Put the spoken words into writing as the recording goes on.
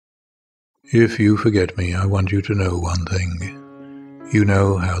If you forget me, I want you to know one thing. You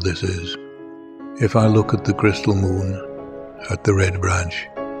know how this is. If I look at the crystal moon, at the red branch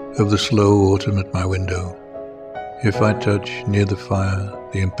of the slow autumn at my window, if I touch near the fire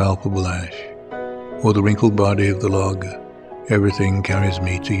the impalpable ash, or the wrinkled body of the log, everything carries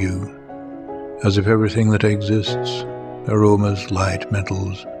me to you, as if everything that exists, aromas, light,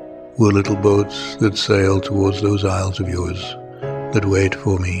 metals, were little boats that sail towards those isles of yours that wait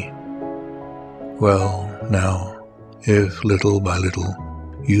for me. Well, now, if little by little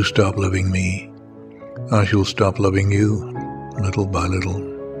you stop loving me, I shall stop loving you little by little.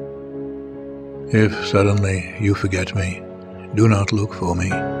 If suddenly you forget me, do not look for me,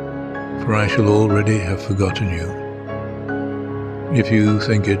 for I shall already have forgotten you. If you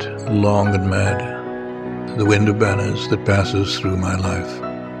think it long and mad, the wind of banners that passes through my life,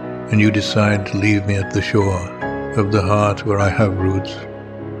 and you decide to leave me at the shore of the heart where I have roots,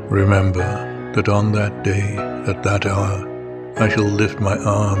 remember that on that day, at that hour, I shall lift my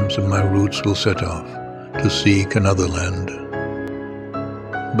arms and my roots will set off to seek another land.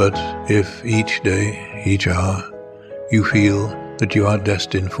 But if each day, each hour, you feel that you are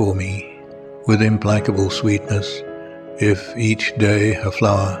destined for me, with implacable sweetness, if each day a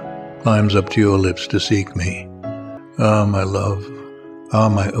flower climbs up to your lips to seek me, ah, my love, ah,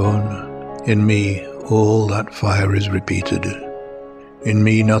 my own, in me all that fire is repeated. In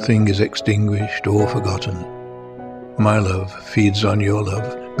me nothing is extinguished or forgotten. My love feeds on your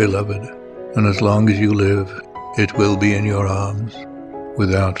love, beloved, and as long as you live, it will be in your arms,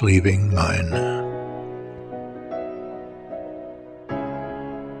 without leaving mine.